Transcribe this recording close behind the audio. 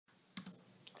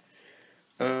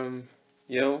Um,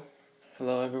 Yo,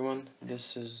 hello everyone.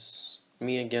 This is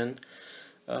me again.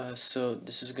 So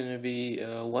this is gonna be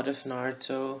what if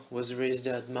Naruto was raised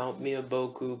at Mount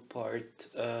Myoboku part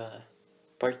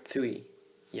 3.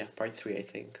 Yeah, part 3 I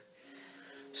think.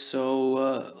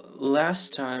 So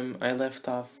last time I left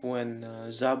off when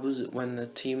when the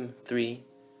Team 3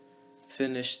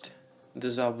 finished the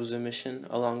Zabuza mission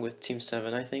along with Team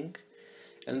 7 I think,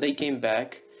 and they came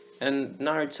back, and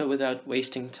Naruto, without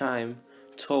wasting time,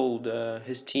 told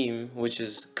his team, which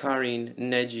is Karin,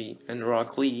 Neji, and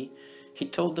Rock Lee, he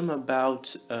told them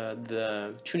about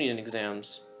the Chunin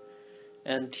exams,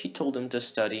 and he told them to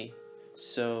study,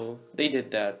 so they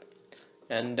did that.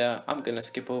 And I'm gonna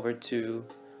skip over to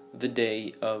the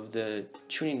day of the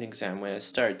Chunin exam when it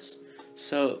starts.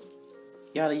 So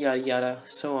yada yada yada,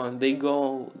 so on. They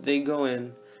go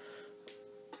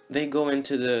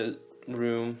into the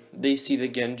room. They see the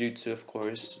genjutsu, of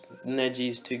course.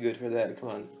 Neji's too good for that. Come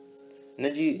on,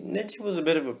 Neji was a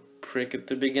bit of a prick at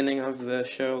the beginning of the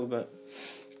show, but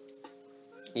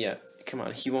yeah, come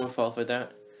on, he won't fall for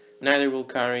that. Neither will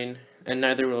Karin, and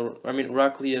neither will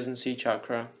Rock Lee doesn't see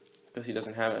chakra because he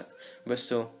doesn't have it, but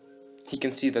still, he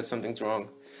can see that something's wrong.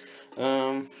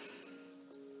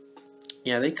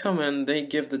 Yeah, they come in, they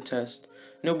give the test.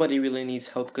 Nobody really needs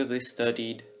help because they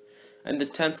studied. And the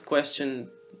 10th question,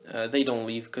 they don't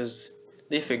leave because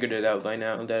they figured it out by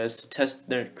now. That is to test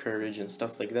their courage and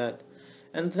stuff like that.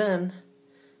 And then,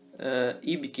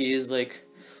 Ibiki is like,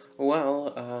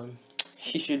 well,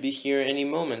 he should be here any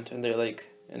moment. And they're like,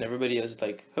 and everybody is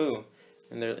like, who?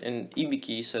 And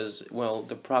Ibiki says, well,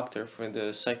 the proctor for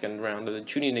the second round of the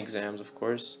Chunin exams, of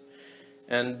course.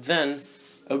 And then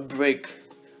a break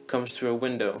comes through a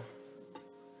window.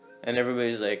 And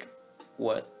everybody's like,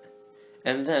 what?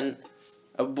 And then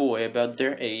a boy about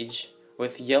their age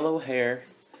with yellow hair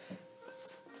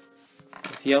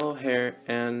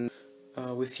and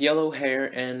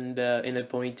in a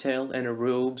ponytail and a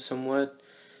robe somewhat,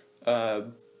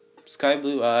 sky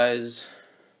blue eyes,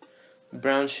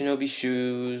 brown shinobi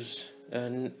shoes,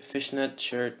 and fishnet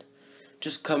shirt,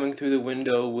 just coming through the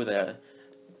window with a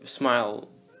smile,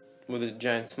 with a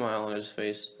giant smile on his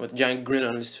face, with a giant grin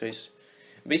on his face.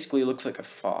 Basically looks like a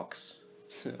fox.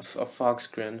 A fox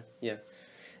grin, yeah.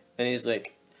 And he's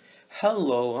like,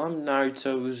 hello, I'm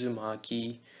Naruto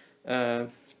Uzumaki. I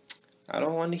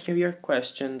don't want to hear your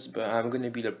questions, but I'm going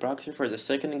to be the proctor for the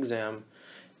second exam.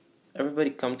 Everybody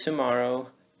come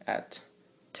tomorrow at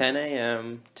 10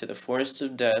 a.m. to the Forest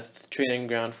of Death, Training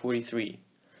Ground 43.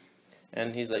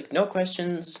 And he's like, no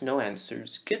questions, no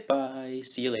answers. Goodbye,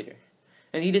 see you later.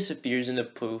 And he disappears in a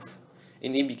poof.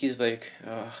 And Ibiki's like,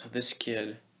 ugh, this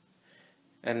kid.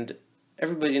 And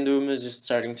everybody in the room is just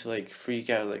starting to like freak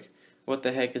out, like, what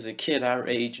the heck is a kid our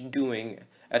age doing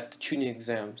at the tuning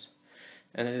exams?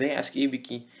 And they ask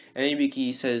Ibiki, and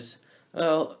Ibiki says,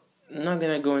 well, I'm not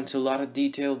gonna go into a lot of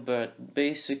detail, but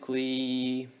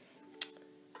basically,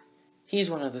 he's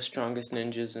one of the strongest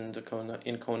ninjas in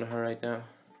Konoha right now.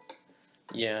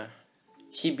 Yeah,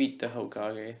 he beat the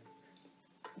Hokage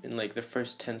in like the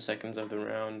first 10 seconds of the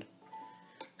round.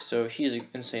 So he's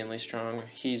insanely strong.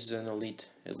 He's an elite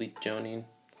Jonin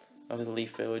of the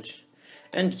Leaf Village.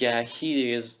 And yeah,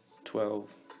 he is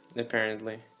 12,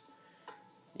 apparently.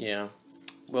 Yeah.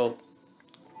 Well,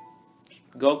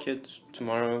 go kids,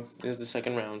 tomorrow is the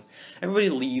second round. Everybody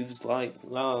leaves, like,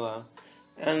 la la la.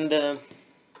 And,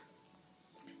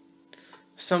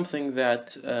 something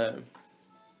that,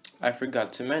 I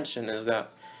forgot to mention is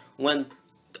that when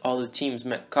all the teams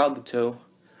met Kabuto,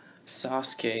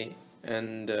 Sasuke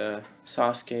and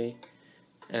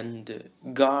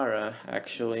Gaara,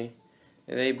 actually,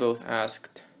 they both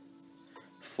asked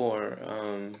for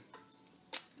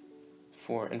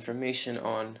information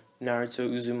on Naruto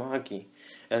Uzumaki,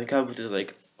 and Kabuto's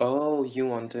like, oh, you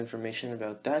want information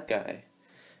about that guy?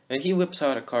 And he whips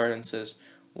out a card and says,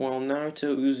 well,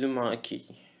 Naruto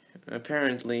Uzumaki,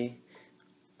 apparently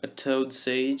a toad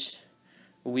sage,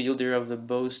 wielder of the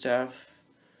bow staff,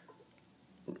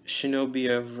 shinobi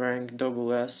of rank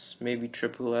double S, maybe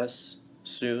triple S,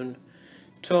 soon,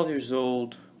 12 years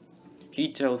old.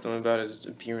 He tells them about his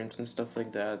appearance and stuff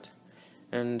like that,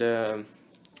 and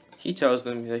he tells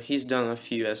them that he's done a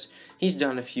few S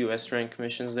rank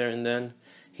missions there, and then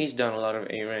he's done a lot of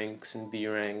A ranks and B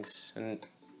ranks, and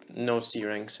no C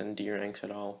ranks and D ranks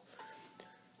at all.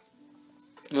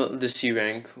 Well, the C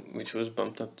rank, which was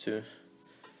bumped up to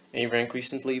A rank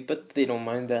recently, but they don't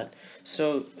mind that.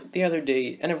 So the other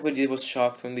day, and everybody was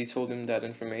shocked when they told him that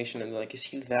information, and like, is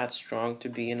he that strong to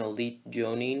be an elite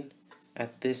Jonin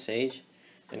at this age?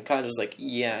 And Kaido's like,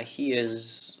 yeah, he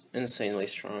is insanely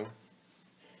strong.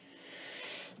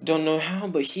 Don't know how,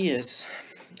 but he is.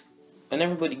 and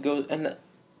everybody goes, and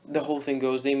the whole thing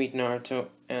goes. They meet Naruto,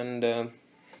 and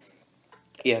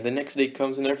yeah, the next day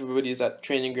comes, and everybody is at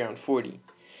training ground 40.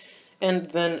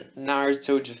 And then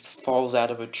Naruto just falls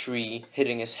out of a tree,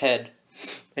 hitting his head,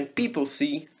 and people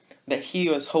see that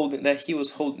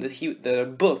that a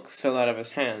book fell out of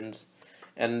his hands,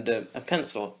 and a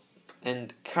pencil,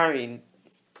 and Karin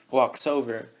walks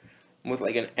over with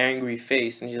like an angry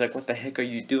face, and she's like, "What the heck are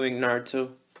you doing, Naruto?"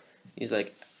 He's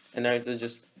like, and Naruto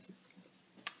just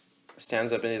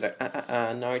stands up and he's like,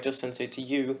 Naruto Sensei to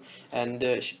you. And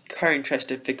Karin tries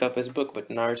to pick up his book, but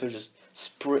Naruto just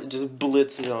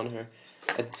blitzes on her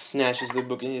and snatches the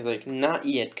book, and he's like, "Not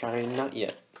yet, Karin, not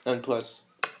yet. And plus,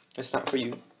 it's not for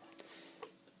you.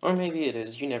 Or maybe it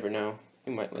is, you never know.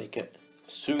 You might like it.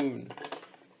 Soon."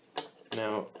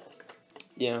 Now,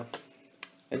 yeah.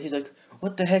 And he's like,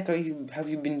 "What the heck have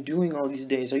you been doing all these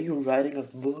days? Are you writing a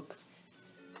book?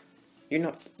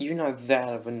 You're not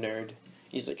that of a nerd."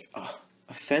 He's like,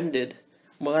 offended.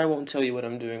 "Well, I won't tell you what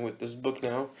I'm doing with this book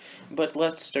now, but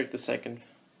let's start the second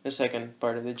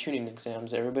part of the tuning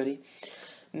exams, everybody.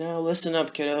 Now, listen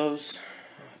up, kiddos.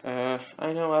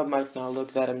 I know I might not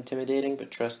look that intimidating,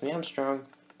 but trust me, I'm strong.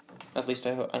 At least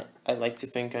I like to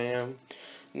think I am.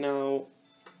 Now,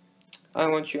 I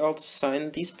want you all to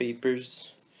sign these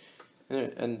papers."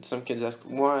 And some kids ask,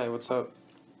 "Why? What's up?"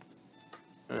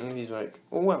 And he's like,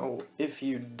 "Well, if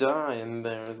you die in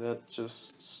there,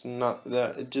 those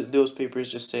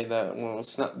papers just say that, well,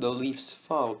 it's not the Leafs'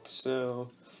 fault, so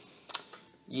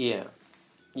yeah,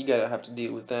 you gotta have to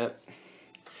deal with that."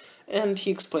 And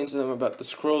he explains to them about the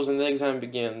scrolls, and the exam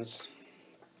begins.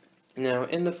 Now,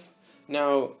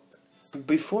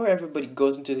 before everybody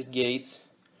goes into the gates,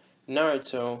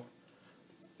 Naruto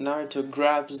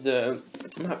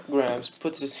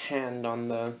puts his hand on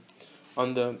the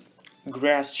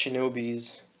grass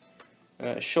shinobi's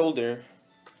shoulder,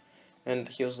 and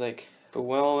he was like,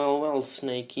 well,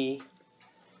 Snakey,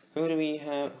 who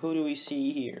do we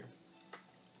see here?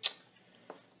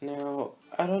 Now,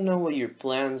 I don't know what your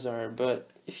plans are,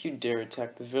 but if you dare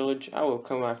attack the village, I will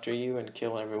come after you and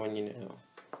kill everyone you know."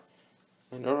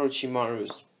 And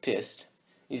Orochimaru's pissed.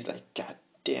 He's like, "God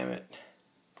damn it."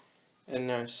 And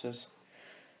Naruto says,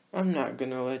 "I'm not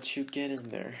gonna let you get in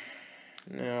there.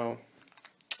 Now,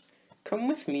 come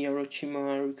with me,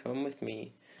 Orochimaru, come with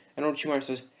me." And Orochimaru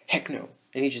says, "Heck no."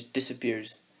 And he just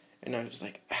disappears. And I was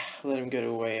like, let him get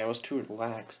away. I was too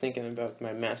relaxed thinking about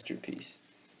my masterpiece.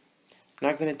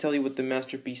 Not gonna tell you what the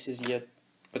masterpiece is yet,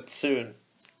 but soon.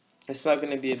 It's not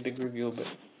gonna be a big reveal,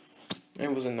 but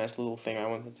it was a nice little thing I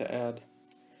wanted to add.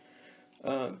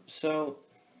 So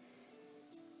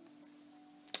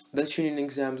the tuning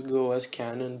exams go as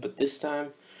canon, but this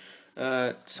time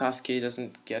Sasuke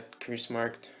doesn't get curse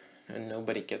marked, and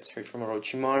nobody gets hurt from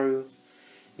Orochimaru.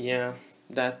 Yeah,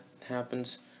 that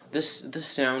happens. This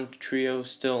sound trio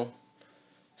still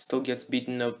gets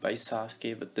beaten up by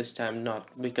Sasuke, but this time not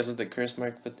because of the curse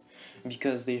mark, but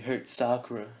because they hurt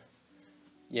Sakura.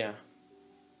 Yeah,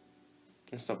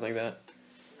 and stuff like that.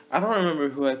 I don't remember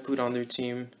who I put on their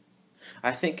team.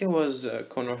 I think it was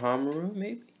Konohamaru,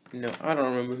 maybe? No, I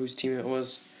don't remember whose team it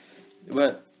was.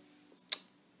 But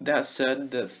that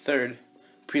said, the third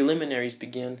preliminaries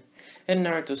begin, and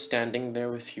Naruto's standing there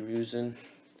with Hiruzen,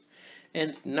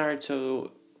 and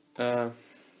Naruto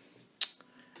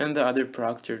and the other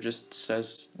proctor just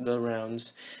says the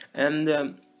rounds. And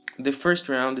the first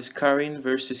round is Karin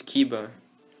versus Kiba.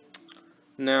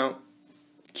 Now,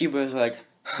 Kiba is like,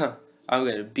 "I'm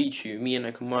gonna beat you. Me and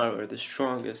Akamaru are the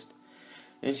strongest."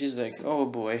 And she's like, "Oh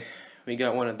boy, we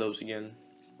got one of those again."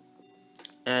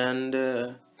 And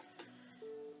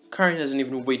Karin doesn't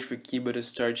even wait for Kiba to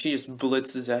start. She just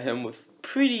blitzes at him with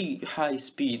pretty high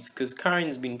speeds, because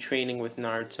Karin's been training with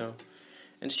Naruto.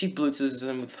 And she blitzes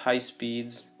him with high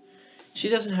speeds. She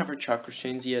doesn't have her chakra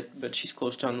chains yet, but she's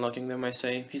close to unlocking them, I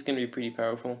say. She's gonna be pretty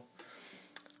powerful.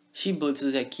 She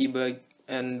blitzes at Kiba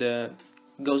and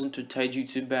goes into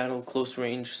taijutsu battle, close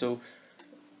range, so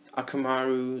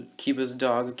Akamaru, Kiba's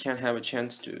dog, can't have a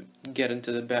chance to get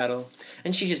into the battle.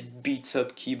 And she just beats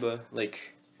up Kiba,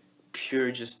 like,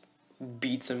 just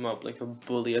beats him up like a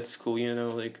bully at school, you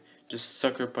know, like, just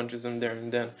sucker punches him there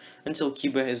and then, until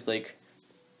Kiba has, like,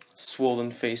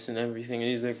 swollen face and everything,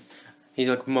 and he's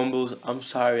like mumbles, "I'm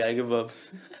sorry, I give up."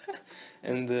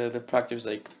 And the proctor's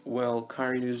like, "Well,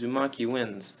 Karin Uzumaki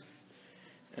wins."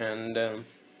 And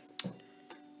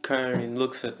Karin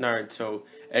looks at Naruto,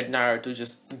 and Naruto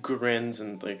just grins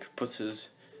and like puts his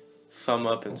thumb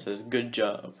up and says, "Good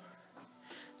job."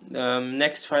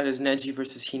 Next fight is Neji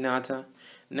versus Hinata.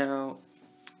 Now,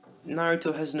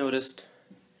 Naruto has noticed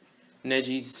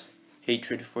Neji's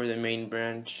hatred for the main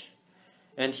branch,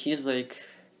 and he's like,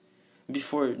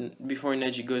 before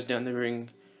Neji goes down the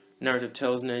ring, Naruto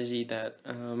tells Neji that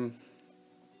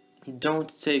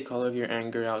don't take all of your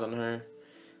anger out on her.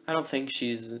 I don't think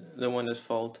she's the one at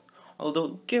fault.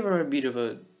 Although give her a bit of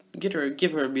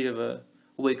a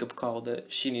wake up call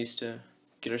that she needs to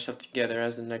get herself together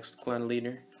as the next clan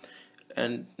leader.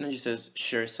 And Neji says,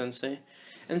 "Sure, Sensei."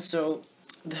 And so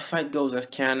the fight goes as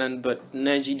canon, but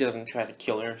Neji doesn't try to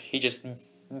kill her. He just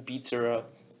beats her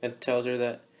up and tells her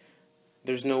that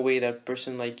there's no way that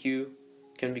person like you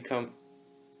can become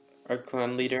our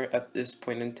clan leader at this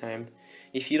point in time.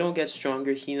 If you don't get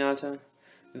stronger, Hinata,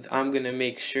 I'm gonna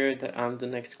make sure that I'm the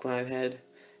next clan head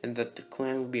and that the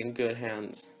clan will be in good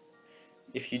hands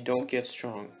if you don't get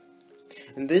strong.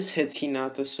 And this hits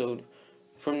Hinata, so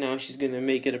from now she's gonna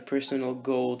make it a personal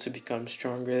goal to become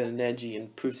stronger than Neji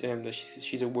and prove to him that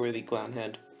she's a worthy clan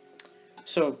head.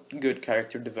 So, good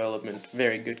character development,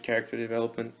 very good character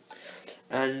development.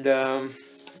 And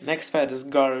next fight is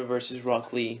Gaara versus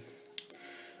Rock Lee.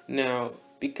 Now,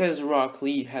 because Rock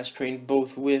Lee has trained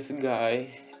both with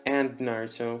Guy and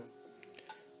Naruto,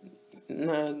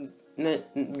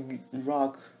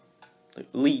 Rock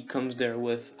Lee comes there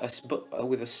with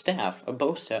a staff, a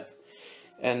bow staff,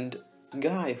 and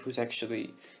Guy, who's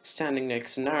actually standing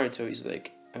next to Naruto, he's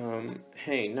like,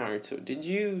 "Hey Naruto, did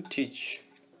you teach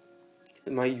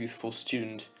my youthful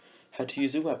student how to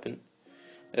use a weapon?"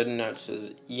 And Naruto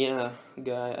says, "Yeah,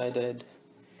 Guy, I did.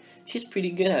 He's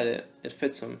pretty good at it. It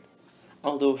fits him.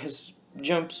 Although his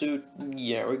jumpsuit,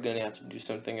 yeah, we're gonna have to do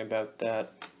something about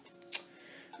that.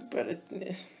 But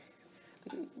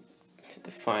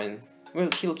fine. Well,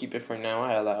 he'll keep it for now.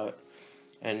 I allow it."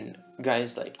 And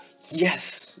Guy's like,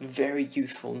 "Yes, very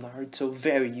youthful, Naruto,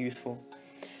 very youthful."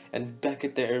 And back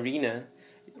at the arena,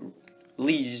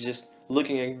 Lee's just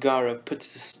looking at Gaara,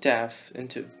 puts the staff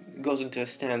goes into a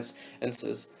stance and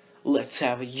says, "Let's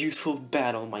have a youthful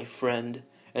battle, my friend."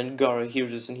 And Gaara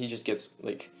hears this and he just gets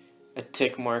like a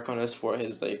tick mark on his forehead.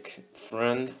 He's like,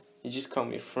 "Friend? You just call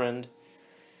me friend?"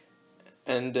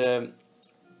 And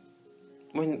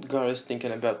when Gaara's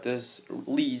thinking about this,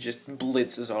 Lee just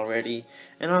blitzes already.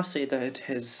 And I'll say that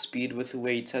his speed with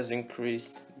weights has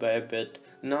increased by a bit.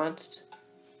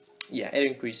 It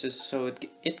increases, so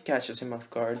it catches him off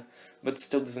guard, but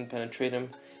still doesn't penetrate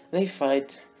him. They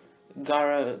fight.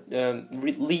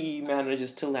 Lee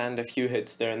manages to land a few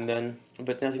hits there and then,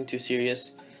 but nothing too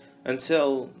serious,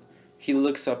 until he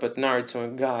looks up at Naruto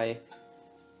and Guy,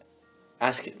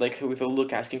 with a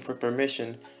look asking for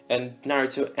permission, and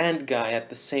Naruto and Guy at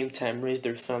the same time raise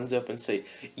their thumbs up and say,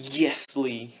 "Yes,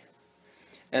 Lee!"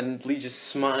 And Lee just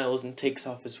smiles and takes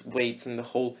off his weights, and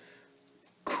the whole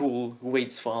cool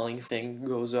weights falling thing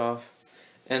goes off.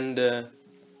 And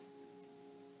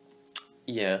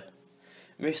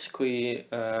basically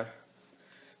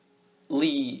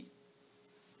Lee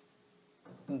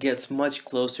gets much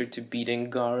closer to beating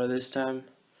Gaara this time,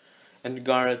 and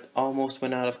Gaara almost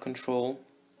went out of control.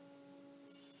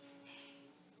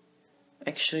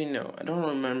 Actually, no, I don't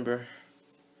remember.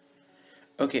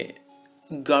 Okay,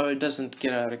 Gaara doesn't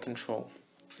get out of control.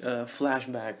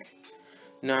 Flashback.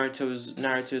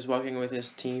 Naruto's walking with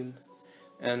his team,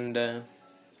 and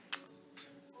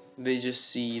they just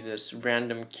see this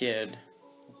random kid,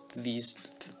 these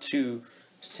two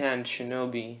sand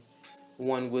shinobi,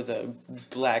 one with a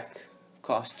black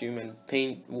costume and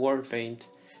war paint,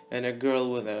 and a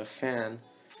girl with a fan,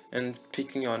 and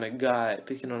picking on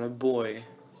a boy,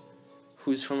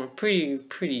 who's from a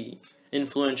pretty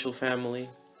influential family,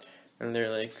 and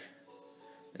they're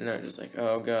just like,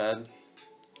 "Oh God,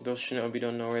 those shinobi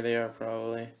don't know where they are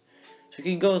probably." So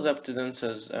he goes up to them and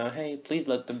says, "Hey, please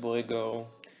let the boy go.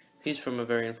 He's from a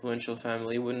very influential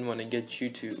family. Wouldn't want to get you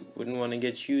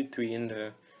three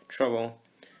into trouble."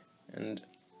 And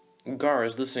Gar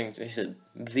is listening to. He said,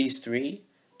 "These three?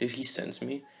 Did he sense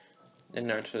me?" And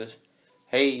Naruto says,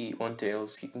 "Hey, One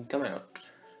Tails, you can come out.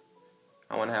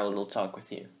 I want to have a little talk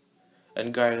with you."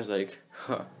 And Gar is like,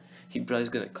 "Huh, he probably's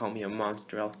gonna call me a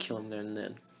monster. I'll kill him there and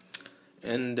then."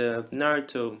 And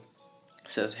Naruto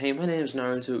says, "Hey, my name is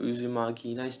Naruto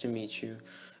Uzumaki. Nice to meet you.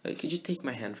 Could you take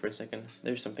my hand for a second?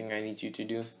 There's something I need you to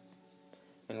do."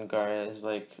 And Gaara is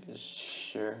like,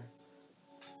 "Sure."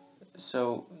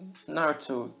 So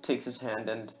Naruto takes his hand,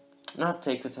 and not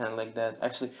takes his hand like that.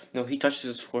 Actually, no, he touches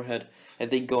his forehead, and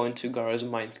they go into Gaara's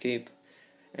mindscape.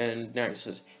 And Naruto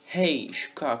says, "Hey,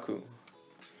 Shukaku."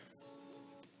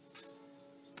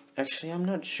 Actually, I'm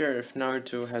not sure if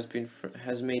Naruto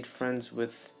has made friends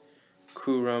with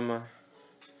Kurama.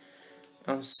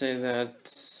 I'll say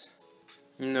that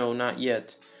no, not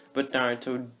yet. But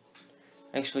Naruto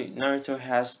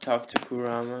has talked to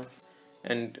Kurama,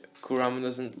 and Kurama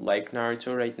doesn't like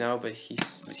Naruto right now, but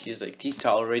he's like, he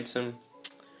tolerates him,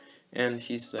 and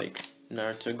he's like,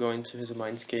 Naruto, going to his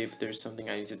mindscape, there's something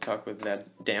I need to talk with that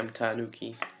damn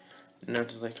Tanuki. And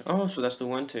Naruto's like, oh, so that's the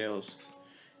One Tails.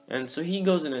 And so he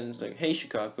goes in and is like, hey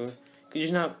Shikaku, could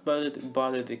you not bother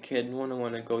the kid?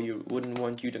 Wanna go, you wouldn't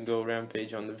want you to go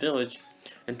rampage on the village.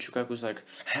 And Shikaku's like,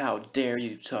 how dare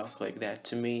you talk like that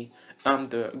to me? I'm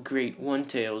the great One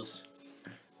Tails.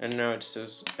 And Naruto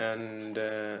says, and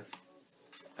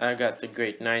I got the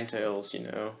great Nine Tails, you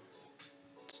know.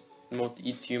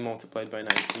 It's you multiplied by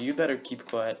 9, so you better keep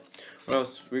quiet, or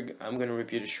else I'm gonna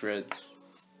rip you to shreds.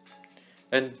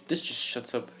 And this just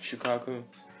shuts up Shukaku,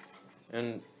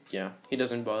 and yeah, he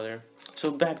doesn't bother. So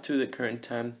back to the current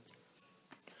time.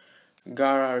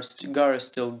 Gaara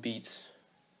still beats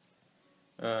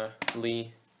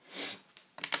Lee.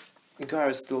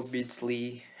 Gaara still beats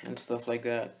Lee and stuff like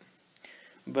that,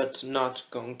 but not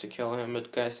going to kill him.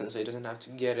 But Guy Sensei doesn't have to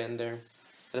get in there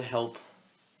to help.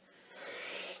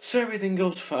 So everything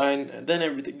goes fine, and then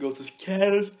everything goes as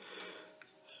canon.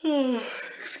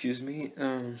 Excuse me.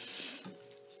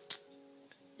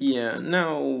 Yeah,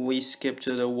 now we skip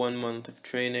to the 1 month of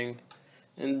training,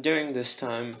 and during this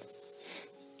time,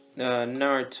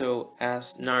 Naruto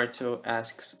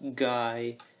asks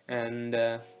Guy and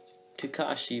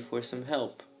Kakashi for some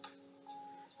help.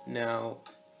 Now,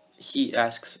 he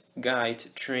asks Guy to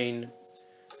train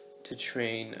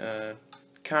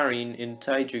Karin in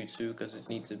taijutsu because it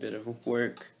needs a bit of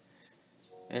work,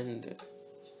 and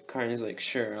Karin's like,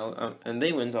 sure, and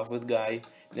they went off with Guy.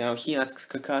 Now he asks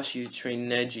Kakashi to train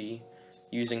Neji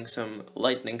using some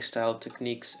lightning style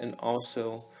techniques and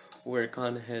also work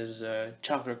on his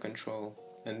chakra control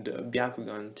and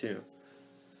Byakugan too.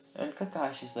 And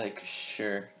Kakashi's like,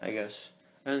 sure, I guess.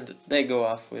 And they go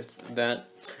off with that.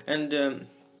 And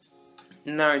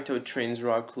Naruto trains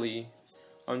Rock Lee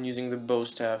on using the bow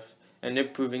staff and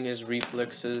improving his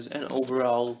reflexes and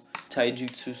overall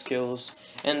taijutsu skills.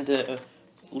 And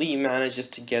Lee manages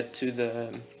to get to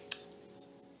the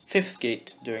 5th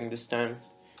gate during this time,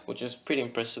 which is pretty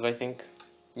impressive, I think.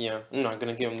 Yeah, I'm not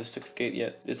gonna give him the 6th gate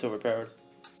yet, it's overpowered.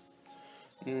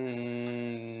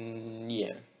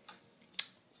 Yeah.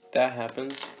 That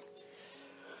happens.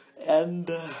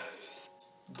 And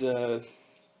the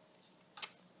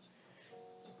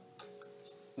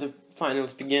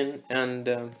finals begin,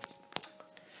 and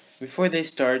before they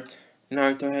start,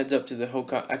 Naruto heads up to the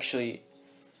Hokage. Actually,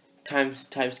 time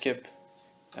skip.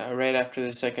 Right after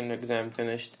the second exam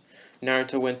finished,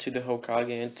 Naruto went to the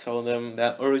Hokage and told them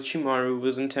that Orochimaru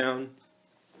was in town,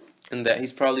 and that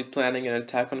he's probably planning an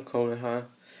attack on Konoha.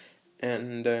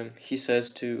 And he says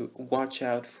to watch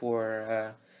out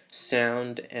for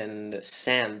Sound and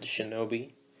Sand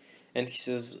Shinobi. And he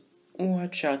says,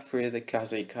 watch out for the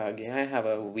Kazekage. I have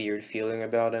a weird feeling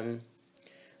about him.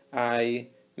 I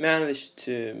managed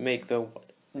to make a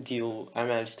deal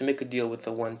with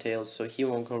the One Tails, so he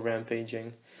won't go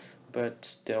rampaging. But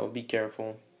still, be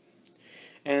careful.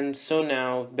 And so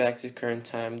now, back to current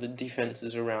time, the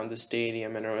defenses around the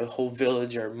stadium and our whole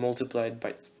village are multiplied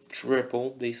by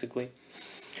triple, basically.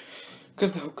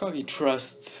 Because the Hokage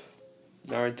trusts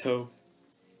Naruto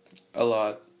a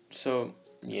lot. So,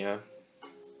 yeah.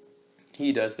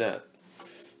 He does that.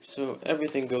 So,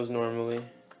 everything goes normally.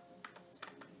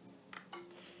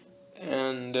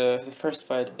 And the first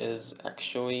fight is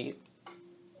actually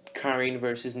Karin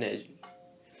versus Neji.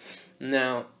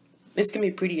 Now, this can be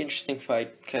a pretty interesting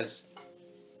fight because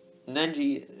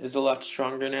Neji is a lot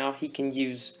stronger now. He can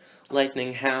use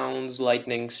lightning hounds,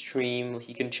 lightning stream.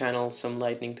 He can channel some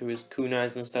lightning through his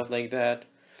kunais and stuff like that.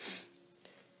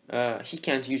 He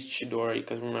can't use Chidori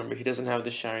because remember, he doesn't have the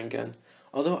Sharingan.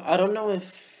 Although, I don't know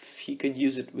if he could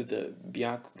use it with the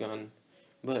Byakugan,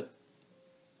 but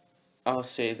I'll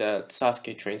say that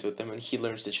Sasuke trains with them and he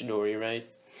learns the Chidori, right?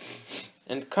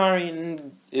 And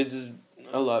Karin is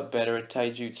a lot better at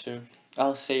taijutsu.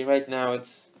 I'll say right now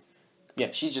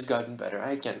she's just gotten better.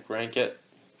 I can't rank it.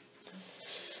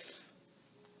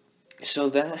 So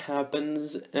that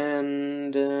happens,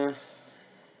 and so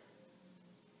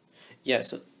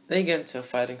they get into a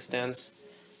fighting stance.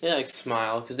 They like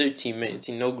smile because they're teammates,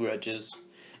 no grudges.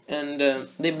 And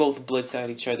they both blitz at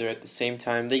each other at the same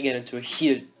time. They get into a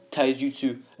heated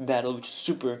taijutsu battle, which is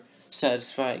super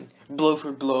satisfying. Blow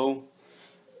for blow.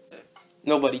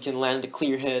 Nobody can land a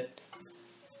clear hit.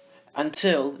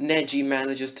 Until Neji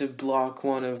manages to block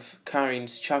one of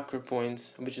Karin's chakra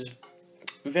points, which is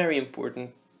very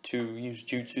important to use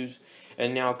jutsus.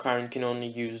 And now Karin can only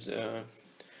use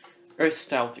earth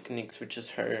style techniques, which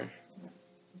is her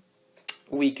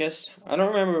weakest. I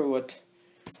don't remember what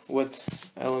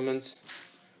elements,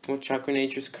 what chakra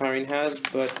natures Karin has,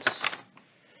 but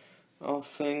I'll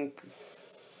think.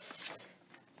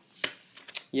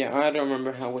 Yeah, I don't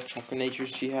remember what chakra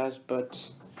natures she has, but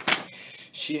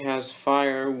she has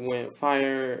fire, wind,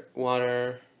 fire,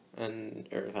 water, and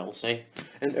earth, I will say.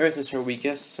 And earth is her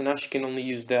weakest, so now she can only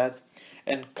use that.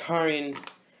 And Karin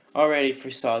already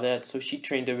foresaw that, so she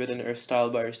trained her with an earth style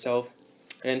by herself.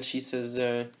 And she says,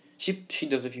 she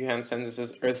does a few handstands and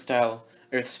says, earth style,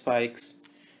 earth spikes.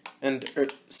 And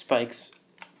earth spikes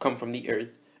come from the earth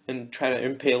and try to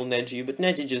impale Neji, but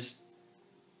Neji just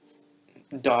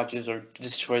dodges or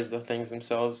destroys the things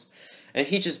themselves. And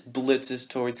he just blitzes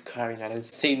towards Karin at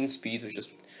insane speeds,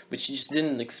 which he just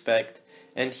didn't expect.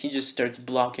 And he just starts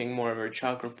blocking more of her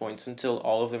chakra points until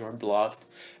all of them are blocked.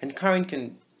 And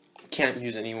Karin can't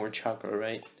use any more chakra,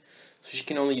 right? So she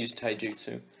can only use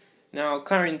taijutsu. Now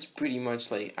Karin's pretty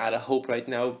much like out of hope right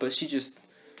now, but she just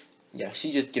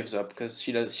gives up because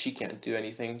she can't do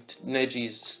anything.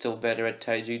 Neji's still better at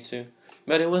taijutsu,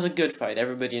 but it was a good fight.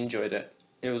 Everybody enjoyed it.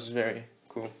 It was very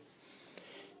cool.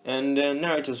 And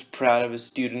Naruto's proud of his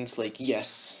students. Like,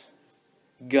 yes,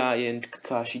 Gaia and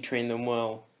Kakashi trained them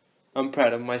well. I'm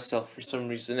proud of myself for some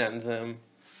reason, and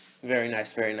very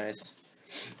nice, very nice.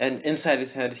 And inside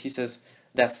his head, he says,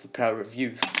 "That's the power of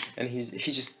youth." And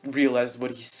he just realized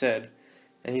what he said,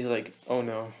 and he's like, "Oh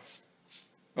no,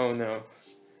 oh no,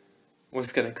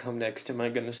 what's gonna come next? Am I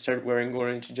gonna start wearing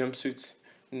orange jumpsuits?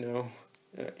 No,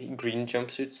 green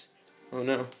jumpsuits. Oh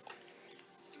no."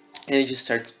 And he just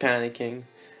starts panicking,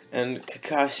 and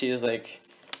Kakashi is like,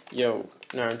 "Yo,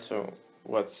 Naruto,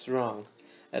 what's wrong?"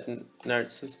 And Naruto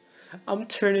says, I'm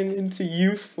turning into a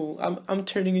youthful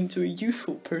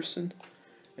person."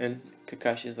 And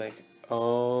Kakashi's like,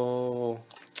 "Oh,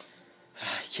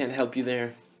 I can't help you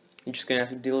there. You're just gonna have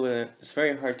to deal with it. It's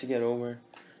very hard to get over."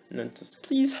 And then just,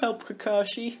 "Please help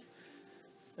Kakashi."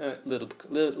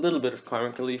 Little bit of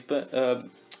karmic relief, but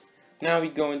now we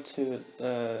go into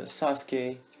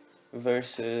Sasuke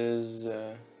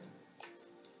versus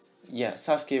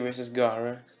Sasuke versus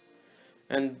Gaara,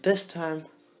 and this time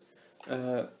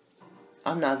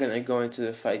I'm not gonna go into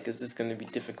the fight because it's gonna be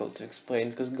difficult to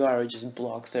explain because Gaara just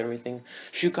blocks everything.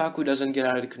 Shukaku doesn't get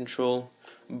out of control,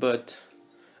 but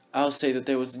I'll say that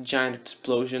there was a giant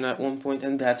explosion at one point,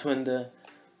 and that's when the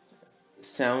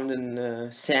Sound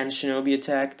and Sand Shinobi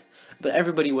attacked. But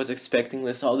everybody was expecting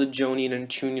this. All the Jonin and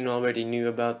Chunin already knew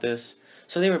about this,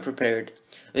 so they were prepared.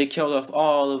 They killed off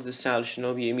all of the Sound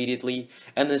Shinobi immediately,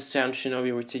 and the Sound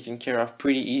Shinobi were taken care of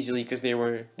pretty easily because they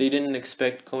didn't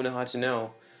expect Konoha to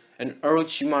know. And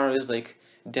Orochimaru is like,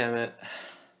 "Damn it.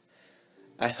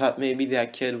 I thought maybe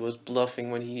that kid was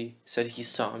bluffing when he said he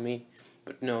saw me.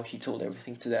 But no, he told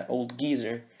everything to that old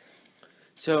geezer."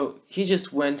 So he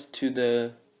just went to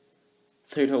the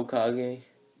third Hokage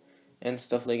and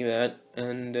stuff like that,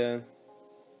 and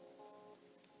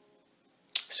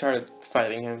started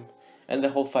fighting him. And the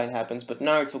whole fight happens, but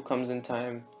Naruto comes in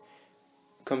time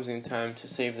to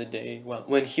save the day. Well,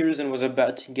 when Hiruzen was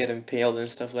about to get impaled and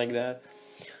stuff like that,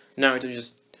 Naruto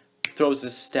just throws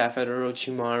his staff at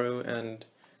Orochimaru, and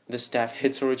the staff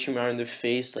hits Orochimaru in the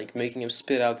face, like making him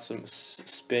spit out some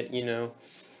spit, you know.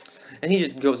 And he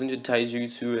just goes into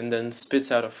taijutsu and then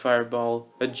spits out a fireball,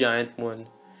 a giant one,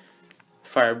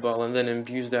 fireball, and then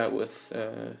imbues that with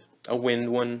a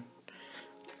wind one.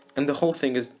 And the whole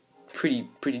thing is pretty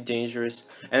dangerous.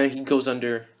 And then he goes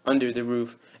under the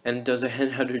roof and does a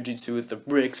Henhunter jutsu with the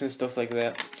bricks and stuff like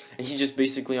that. And he just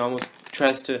basically almost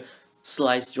tries to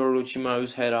slice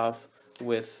Orochimaru's head off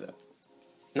with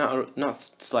not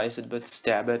slice it, but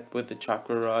stab it with the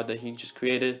chakra rod that he just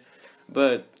created.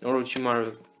 But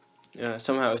Orochimaru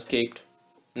somehow escaped.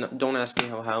 No, don't ask me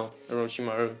how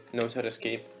Orochimaru knows how to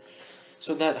escape.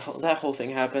 So that whole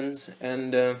thing happens,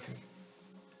 and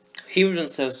Hiruzen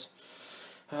says,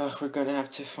 "We're gonna have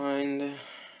to find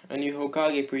a new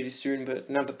Hokage pretty soon, but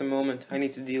not at the moment. I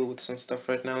need to deal with some stuff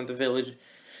right now in the village."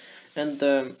 And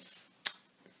the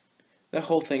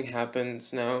whole thing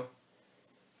happens now.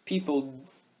 People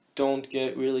don't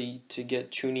get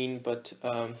Chunin, but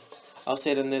I'll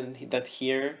say that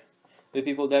here, the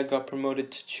people that got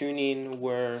promoted to Chunin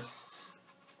were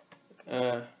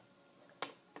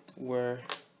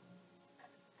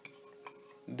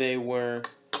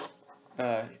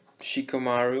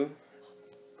Shikamaru.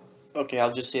 Okay,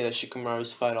 I'll just say that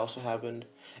Shikamaru's fight also happened.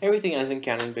 Everything is in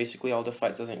canon, basically all the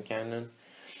fights is in canon.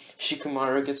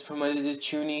 Shikamaru gets promoted to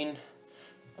Chunin.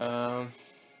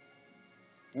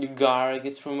 Gaara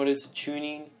gets promoted to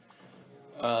Chunin.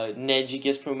 Neji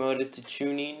gets promoted to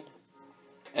Chunin.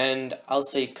 And I'll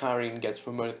say Karin gets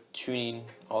promoted to Chunin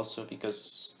also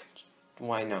because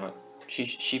why not?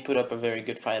 She put up a very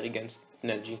good fight against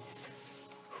Neji,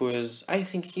 who is, I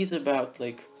think he's about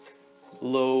like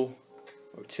low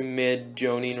to mid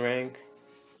Jonin rank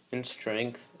in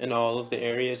strength in all of the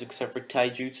areas except for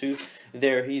Taijutsu.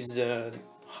 There he's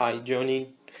high Jonin,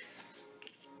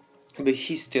 but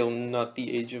he's still not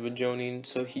the age of a Jonin,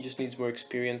 so he just needs more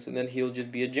experience, and then he'll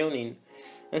just be a Jonin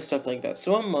and stuff like that.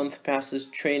 So a month passes,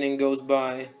 training goes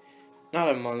by. Not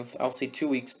a month, I'll say 2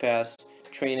 weeks pass,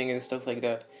 training and stuff like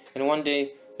that. And one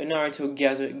day, Naruto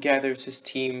gathers his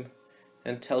team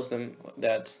and tells them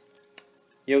that,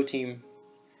 yo team,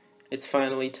 it's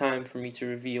finally time for me to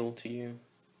reveal to you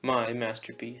my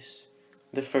masterpiece.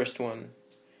 The first one.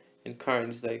 And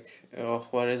Karin's like, oh,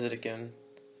 what is it again?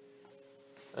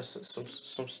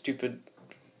 Some stupid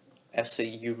essay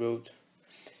you wrote.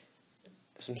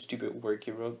 Some stupid work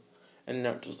you wrote. And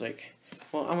Naruto's like,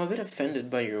 well, I'm a bit offended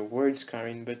by your words,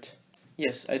 Karin, but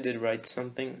yes, I did write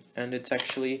something, and it's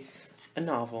actually a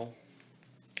novel.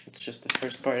 It's just the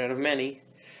first part out of many,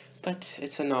 but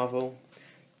it's a novel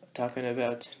talking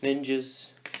about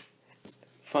ninjas,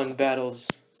 fun battles,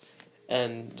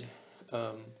 and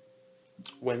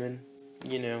women,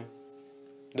 you know,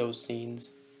 those scenes.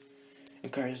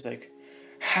 And Karin's like,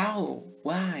 how?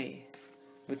 Why?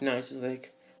 But Naruto's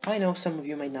like, I know some of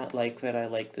you might not like that I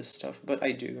like this stuff, but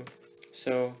I do.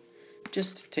 So,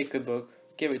 just take the book,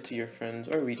 give it to your friends,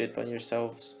 or read it by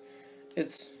yourselves.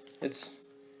 It's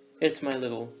my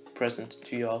little present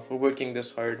to y'all for working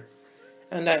this hard.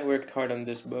 And I worked hard on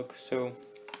this book, so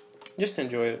just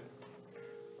enjoy it.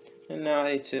 And now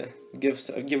I need to give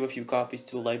a few copies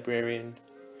to the librarian,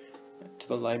 to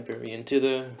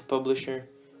the publisher,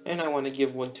 and I want to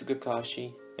give one to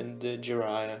Kakashi and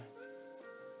Jiraiya.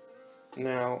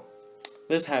 Now,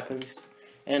 this happens,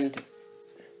 and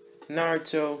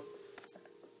Naruto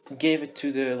gave it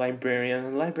to the librarian,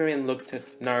 and the librarian looked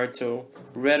at Naruto,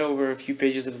 read over a few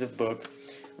pages of the book,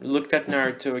 looked at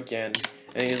Naruto again,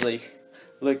 and he's like,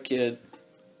 look kid,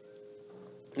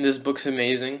 this book's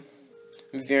amazing,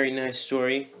 very nice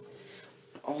story,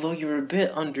 although you're a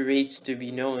bit underage to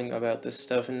be knowing about this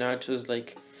stuff. And Naruto's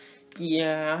like,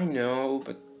 yeah, I know,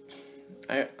 but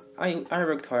I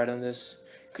worked hard on this,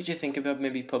 could you think about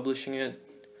maybe publishing it?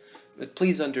 But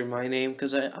please under my name,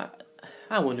 because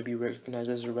I want to be recognized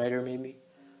as a writer, maybe.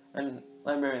 And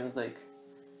librarian's like,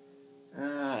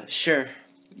 sure,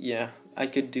 yeah, I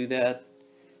could do that.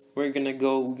 We're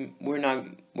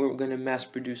gonna mass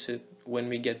produce it when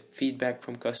we get feedback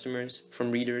from customers,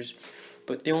 from readers.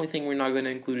 But the only thing we're not gonna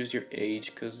include is your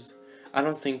age, because I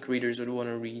don't think readers would want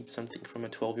to read something from a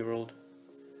 12-year-old.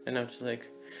 And I was like,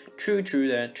 true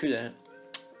that.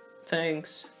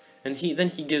 Thanks. And then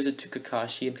he gives it to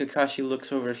Kakashi, and Kakashi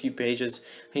looks over a few pages,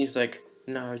 and he's like,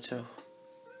 Naruto,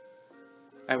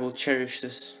 I will cherish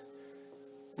this.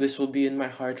 This will be in my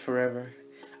heart forever.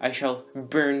 I shall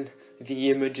burn the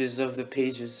images of the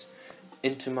pages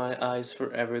into my eyes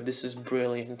forever. This is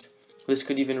brilliant. This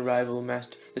could even rival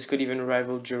Lord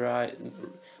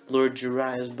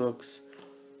Jiraiya's books.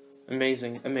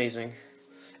 Amazing.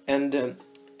 And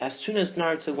as soon as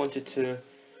Naruto wanted to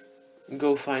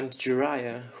go find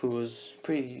Jiraiya, who's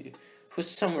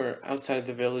somewhere outside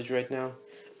the village right now,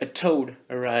 a toad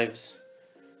arrives,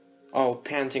 all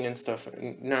panting and stuff,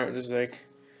 and Naruto's like,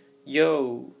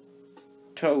 yo,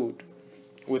 Toad,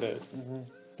 with a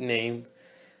name.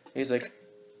 He's like,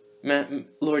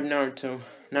 Lord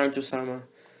Naruto-sama,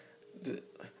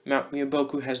 Mount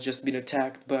Myoboku has just been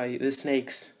attacked by the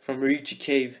snakes from Ryuchi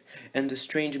Cave and the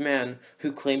strange man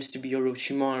who claims to be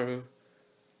Orochimaru.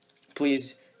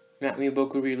 Please, Mount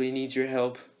Myoboku really needs your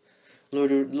help.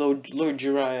 Lord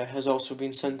Jiraiya has also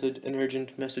been sent an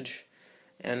urgent message.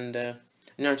 And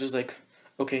Naruto's like,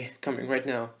 okay, coming right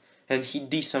now. And he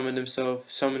reverse summoned himself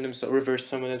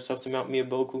to Mount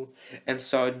Myoboku, and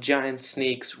saw giant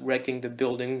snakes wrecking the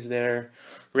buildings there,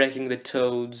 wrecking the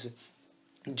toads,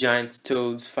 giant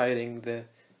toads fighting the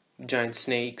giant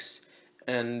snakes,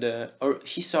 and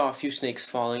he saw a few snakes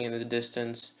falling in the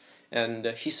distance, and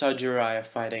he saw Jiraiya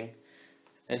fighting,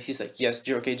 and he's like, yes,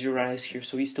 okay, Jiraiya's here,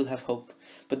 so we still have hope.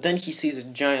 But then he sees a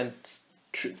giant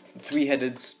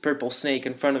three-headed purple snake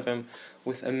in front of him,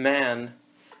 with a man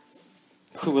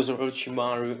who was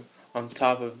Orochimaru on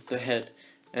top of the head,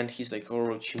 and he's like,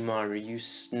 Orochimaru, you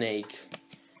snake.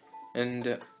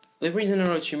 And the reason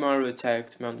Orochimaru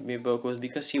attacked Mount Myoboku was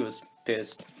because he was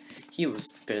pissed. He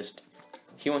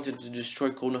wanted to destroy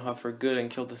Konoha for good and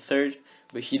kill the third,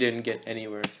 but he didn't get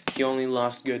anywhere. He only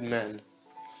lost good men.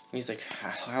 He's like,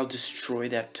 I'll destroy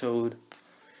that toad.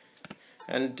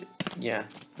 And yeah,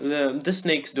 the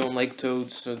snakes don't like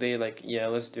toads, so they like, yeah,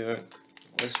 let's do it.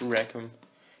 Let's wreck them.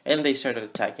 And they started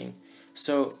attacking.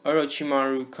 So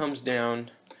Orochimaru comes down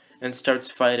and starts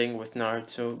fighting with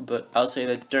Naruto. But I'll say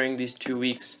that during these 2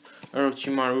 weeks,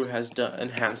 Orochimaru has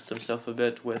enhanced himself a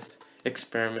bit with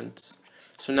experiments.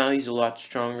 So now he's a lot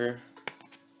stronger.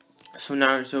 So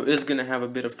Naruto is gonna have a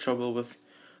bit of trouble with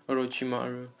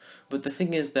Orochimaru. But the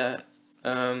thing is that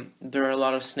there are a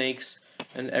lot of snakes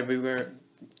and everywhere.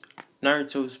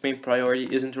 Naruto's main priority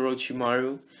isn't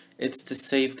Orochimaru, it's to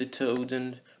save the toads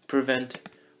and prevent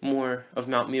more of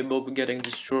Mount Myoboku getting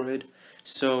destroyed.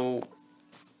 So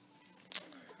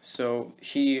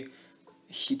he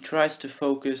tries to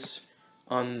focus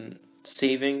on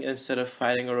saving instead of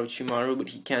fighting Orochimaru, but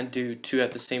he can't do two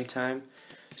at the same time.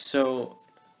 So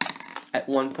at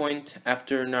one point,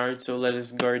 after Naruto let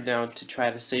his guard down to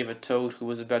try to save a toad who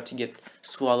was about to get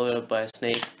swallowed up by a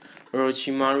snake,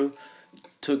 Orochimaru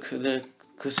took the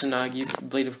Kusanagi,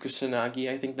 blade of Kusanagi,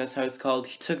 I think that's how it's called.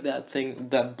 He took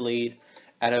that blade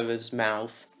out of his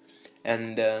mouth,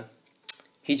 and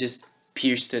he just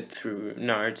pierced it through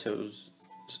Naruto's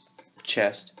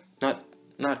chest.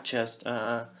 Not chest,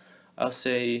 I'll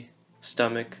say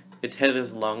stomach. It hit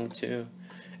his lung too.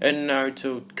 And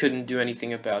Naruto couldn't do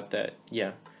anything about that.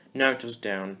 Yeah, Naruto's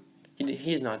down.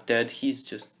 He's not dead, he's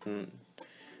just,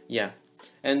 yeah.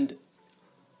 And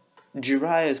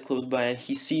Jiraiya is close by and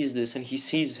he sees this, and he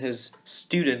sees his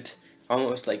student,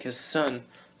 almost like his son,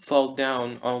 fall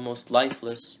down almost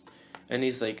lifeless. And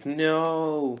he's like,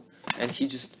 no! And he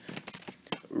just...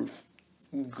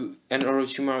 And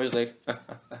Orochimaru is like...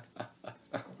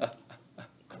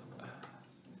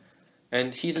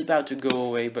 And he's about to go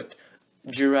away, but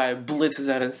Jiraiya blitzes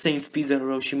at insane speeds at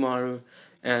Orochimaru,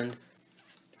 and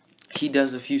he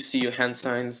does a few seal hand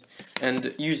signs,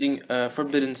 and using a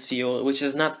forbidden seal, which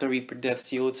is not the Reaper Death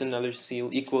seal, it's another seal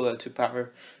equal to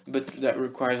power, but that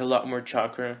requires a lot more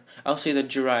chakra. I'll say that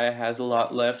Jiraiya has a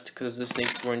lot left, because the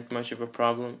snakes weren't much of a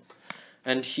problem,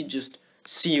 and he just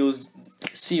seals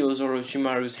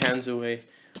Orochimaru's hands away,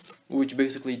 which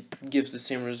basically gives the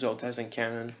same result as in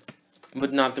canon.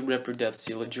 But not the Reaper Death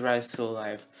seal, Jiraiya's still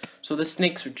alive. So the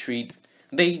snakes retreat.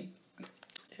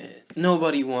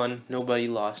 Nobody won, nobody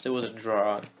lost. It was a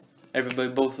draw. Everybody,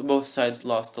 both sides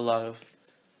lost a lot of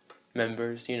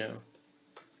members, you know.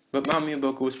 But Mount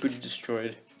Myoboku was pretty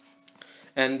destroyed.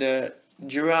 And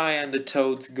Jiraiya and the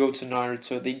toads go to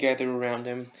Naruto. They gather around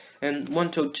him, and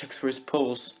one toad checks for his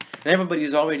pulse. And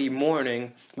everybody's already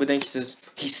mourning, but then he says,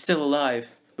 he's still alive,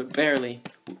 but barely.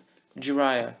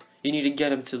 Jiraiya, you need to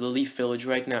get him to the Leaf Village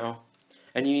right now.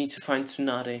 And you need to find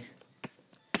Tsunade.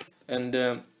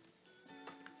 And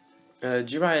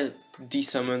Jiraiya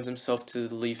desummons himself to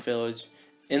the Leaf Village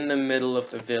in the middle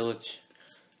of the village.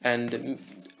 And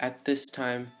at this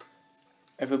time,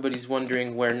 everybody's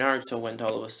wondering where Naruto went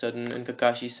all of a sudden. And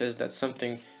Kakashi says that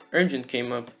something urgent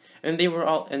came up. And they were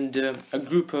all, and a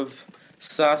group of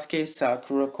Sasuke,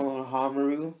 Sakura,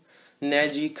 Konohamaru,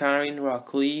 Neji, Karin,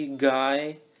 Rock Lee,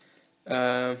 Guy,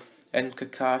 and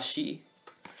Kakashi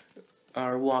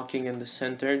are walking in the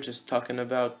center, just talking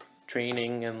about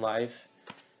training and life,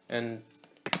 and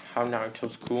how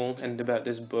Naruto's cool, and about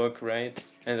this book, right?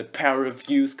 And the power of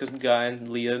youth, because Guy and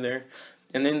Lee are there.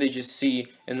 And then they just see,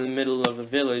 in the middle of the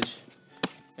village,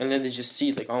 and then they just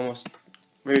see, like, almost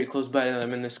very close by to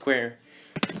them in the square,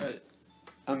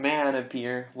 a man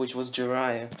appear, which was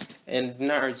Jiraiya, and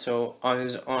Naruto on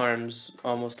his arms,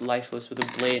 almost lifeless, with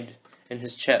a blade in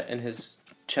his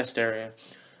chest area.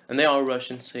 And they all rush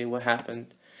and say what happened.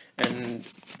 And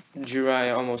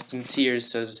Jiraiya, almost in tears,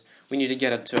 says, we need to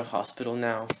get him to a hospital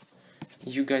now.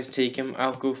 You guys take him,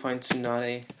 I'll go find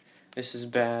Tsunade. This is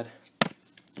bad.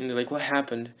 And they're like, what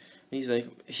happened? And he's like,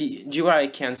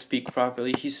 Jiraiya can't speak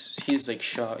properly. He's like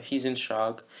shocked. He's in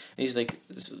shock. And he's like,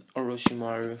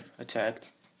 Orochimaru attacked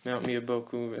Mount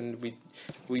Myoboku, and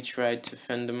we tried to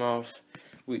fend them off.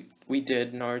 We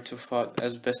did. Naruto fought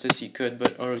as best as he could,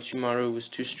 but Orochimaru was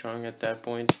too strong at that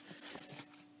point.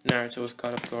 Naruto was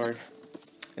caught off guard.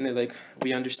 And they're like,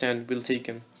 we understand, we'll take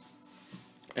him.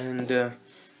 And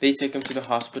they take him to the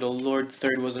hospital. Lord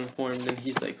Third was informed, and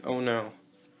he's like, oh no.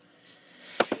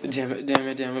 Damn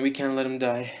it, we can't let him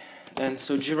die. And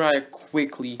so Jiraiya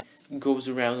quickly goes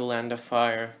around the land of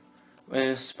fire. And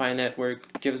his spy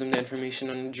network gives him the information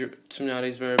on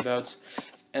Tsunade's whereabouts.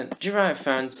 And Jiraiya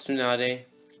found Tsunade.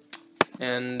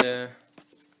 And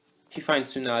he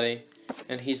finds Tsunade.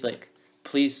 And he's like,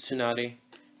 please Tsunade,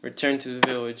 return to the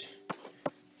village.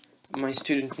 My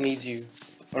student needs you,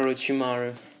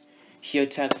 Orochimaru. He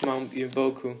attacked Mount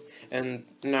Myoboku, and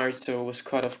Naruto was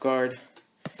caught off guard.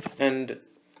 And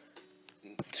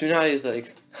Tsunade is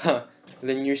like, huh,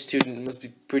 then your student must be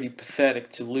pretty pathetic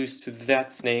to lose to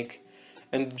that snake.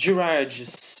 And Jiraiya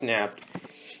just snapped.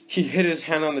 He hit his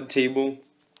hand on the table,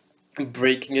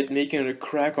 breaking it, making a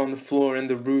crack on the floor, and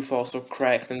the roof also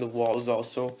cracked, and the walls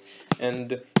also.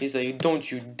 And he's like,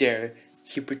 "Don't you dare!"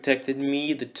 He protected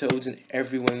me, the toads, and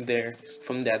everyone there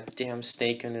from that damn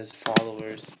snake and his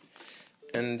followers.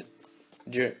 And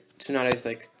Tsunade's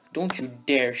like, "Don't you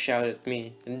dare shout at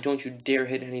me, and don't you dare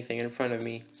hit anything in front of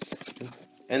me."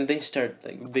 And they start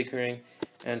like bickering,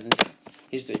 and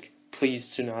he's like, "Please,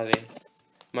 Tsunade,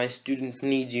 my student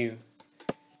needs you."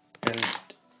 And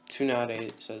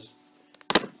Tsunade says,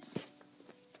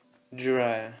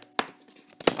 "Jiraiya,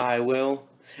 I will."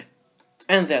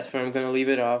 And that's where I'm gonna leave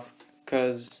it off,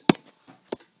 cause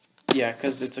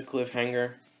it's a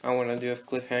cliffhanger. I wanna do a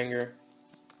cliffhanger.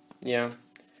 Yeah.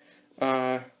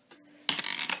 Uh,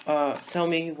 tell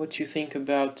me what you think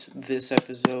about this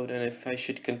episode and if I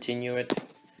should continue it.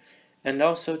 And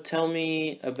also tell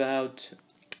me about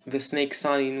the Snake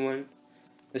Signing one.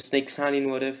 The Snake Signing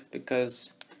what if,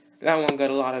 because that one got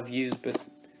a lot of views, but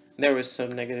there was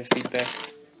some negative feedback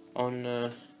on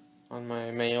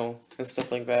my mail and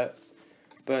stuff like that.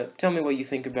 But tell me what you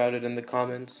think about it in the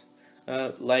comments.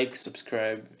 Like,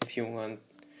 subscribe if you want.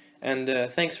 And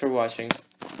thanks for watching.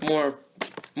 More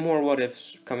what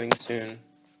ifs coming soon.